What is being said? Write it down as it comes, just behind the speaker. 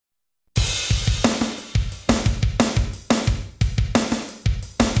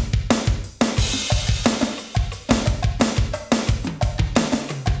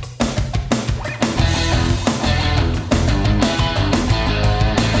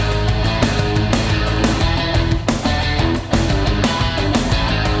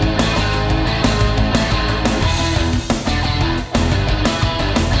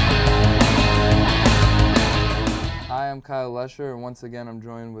Lesher, and once again I'm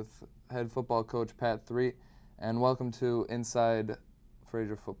joined with head football coach Pat Threet, and welcome to Inside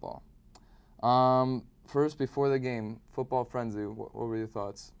Fraser Football. First, before the game, football frenzy, what were your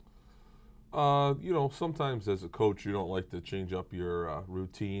thoughts? Sometimes as a coach you don't like to change up your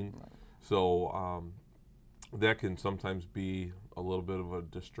routine, Right. so that can sometimes be a little bit of a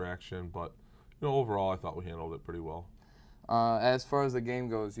distraction, but overall I thought we handled it pretty well. As far as the game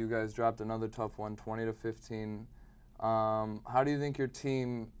goes, you guys dropped another tough one, 20-15. How do you think your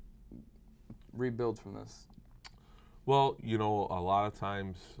team rebuilds from this? Well, a lot of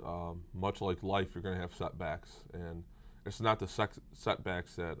times, much like life, you're going to have setbacks, and it's not the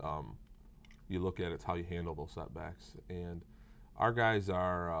setbacks that you look at, it's how you handle those setbacks. And our guys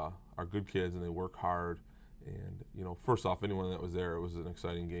are good kids, and they work hard. And first off, anyone that was there, it was an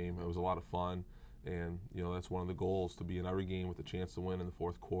exciting game. It was a lot of fun, and that's one of the goals, to be in every game with a chance to win in the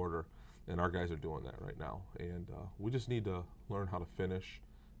fourth quarter. And our guys are doing that right now. And we just need to learn how to finish.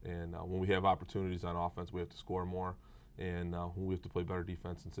 And when we have opportunities on offense, we have to score more. And we have to play better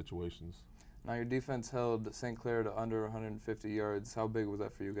defense in situations. Now, your defense held St. Clair to under 150 yards. How big was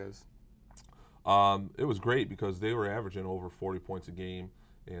that for you guys? It was great because they were averaging over 40 points a game,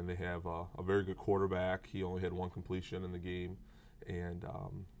 and they have a very good quarterback. He only had one completion in the game, and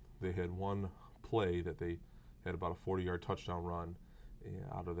they had one play that they had about a 40-yard touchdown run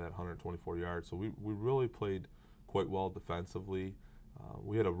out of that 124 yards. So we really played quite well defensively.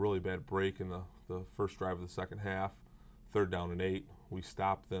 We had a really bad break in the first drive of the second half. 3rd down and 8. We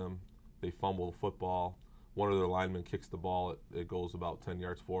stopped them. They fumble the football. One of their linemen kicks the ball. It goes about 10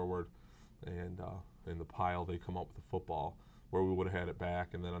 yards forward. And in the pile, they come up with the football where we would have had it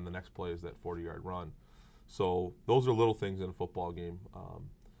back. And then on the next play is that 40-yard run. So those are little things in a football game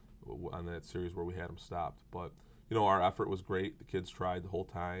on that series where we had them stopped. But, our effort was great. The kids tried the whole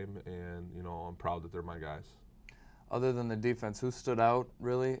time. And, I'm proud that they're my guys. Other than the defense, who stood out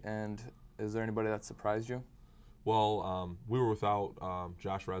really? And is there anybody that surprised you? Well, we were without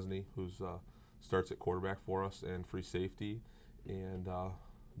Josh Resney, who starts at quarterback for us, and free safety, and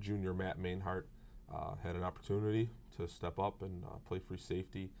junior Matt Mainhart had an opportunity to step up and play free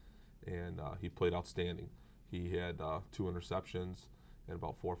safety, and he played outstanding. He had 2 interceptions and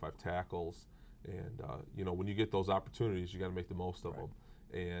about 4 or 5 tackles, and when you get those opportunities, you got to make the most of them.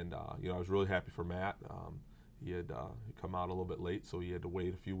 And I was really happy for Matt. He had come out a little bit late, so he had to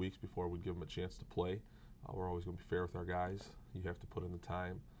wait a few weeks before we'd give him a chance to play. We're always going to be fair with our guys. You have to put in the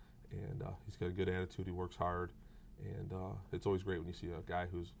time, and he's got a good attitude. He works hard, and it's always great when you see a guy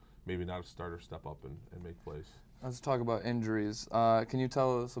who's maybe not a starter step up and make plays. Let's talk about injuries. Can you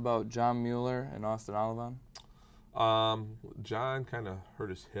tell us about John Mueller and Austin Olivon? John kind of hurt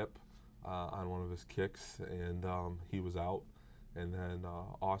his hip on one of his kicks, and he was out. And then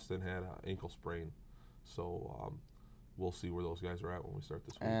Austin had an ankle sprain. So we'll see where those guys are at when we start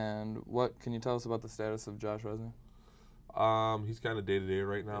this week. And what can you tell us about the status of Josh Resney? He's kind of day-to-day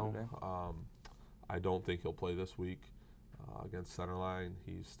right now. Day-to-day. I don't think he'll play this week against Centerline.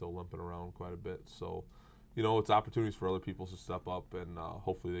 He's still limping around quite a bit. So, it's opportunities for other people to step up, and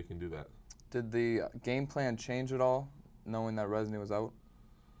hopefully they can do that. Did the game plan change at all, knowing that Resney was out?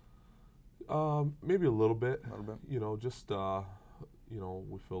 Maybe a little bit. A little bit.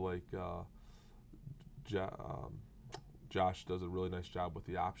 We feel like Josh does a really nice job with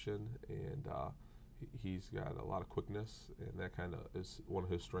the option, and he's got a lot of quickness, and that kind of is one of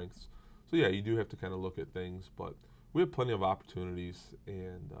his strengths. So, yeah, you do have to kind of look at things, but we have plenty of opportunities,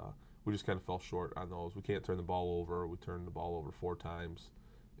 and we just kind of fell short on those. We can't turn the ball over. We turned the ball over 4 times,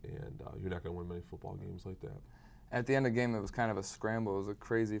 and you're not going to win many football games like that. At the end of the game, it was kind of a scramble. It was a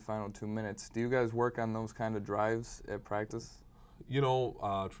crazy final 2 minutes. Do you guys work on those kind of drives at practice?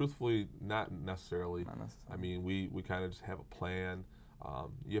 Truthfully, not necessarily. Not necessarily. I mean, we kind of just have a plan.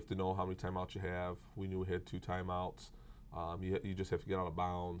 You have to know how many timeouts you have. We knew we had 2 timeouts. You just have to get out of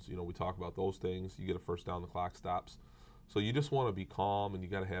bounds. We talk about those things. You get a first down, the clock stops. So you just want to be calm, and you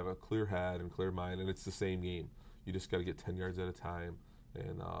got to have a clear head and clear mind, and it's the same game. You just got to get 10 yards at a time,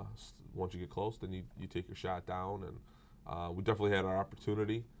 and once you get close, then you take your shot down. And we definitely had our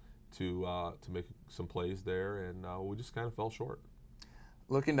opportunity to make some plays there, and we just kind of fell short.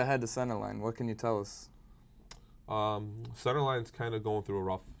 Looking ahead to Centerline, what can you tell us? Centerline's kind of going through a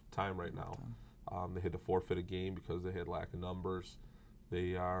rough time right now. They had to forfeit a game because they had lack of numbers.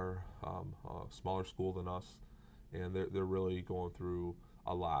 They are a smaller school than us, and they're really going through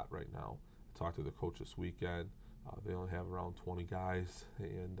a lot right now. I talked to the coach this weekend. They only have around 20 guys,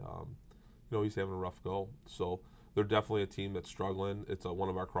 and he's having a rough go. So they're definitely a team that's struggling. It's one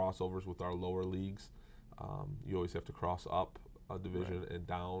of our crossovers with our lower leagues. You always have to cross up a division and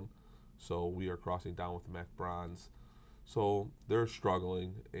down. So we are crossing down with the MAC Bronze. So they're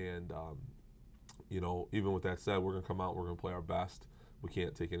struggling, and even with that said, we're going to come out, we're going to play our best. We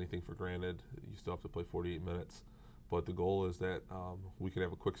can't take anything for granted. You still have to play 48 minutes. But the goal is that we can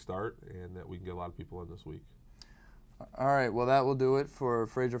have a quick start and that we can get a lot of people in this week. All right, well, that will do it for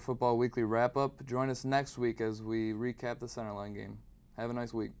Fraser Football Weekly Wrap-Up. Join us next week as we recap the Centerline game. Have a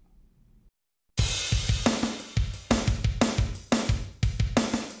nice week.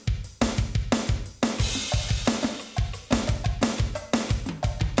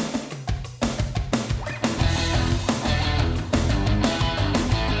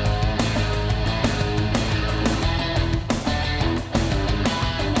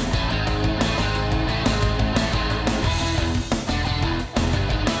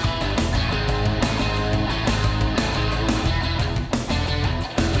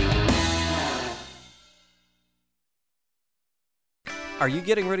 Are you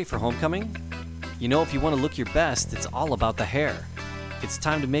getting ready for homecoming? You know, if you want to look your best, it's all about the hair. It's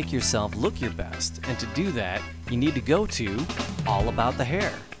time to make yourself look your best, and to do that, you need to go to All About the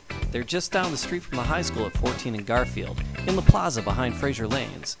Hair. They're just down the street from the high school at 14 and Garfield, in the plaza behind Fraser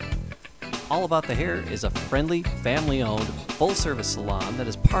Lanes. All About the Hair is a friendly, family-owned, full-service salon that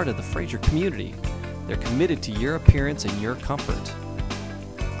is part of the Fraser community. They're committed to your appearance and your comfort.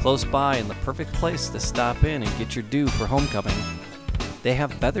 Close by and the perfect place to stop in and get your due for homecoming. They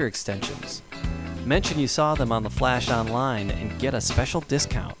have feather extensions. Mention you saw them on the flash online and get a special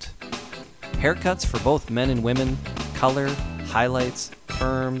discount. Haircuts for both men and women, color, highlights,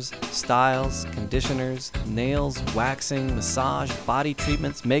 perms, styles, conditioners, nails, waxing, massage, body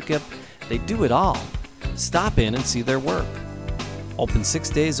treatments, makeup. They do it all. Stop in and see their work. Open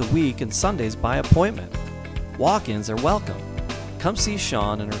 6 days a week and Sundays by appointment. Walk-ins are welcome. Come see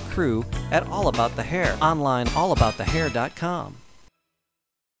Sean and her crew at All About the Hair, online allaboutthehair.com.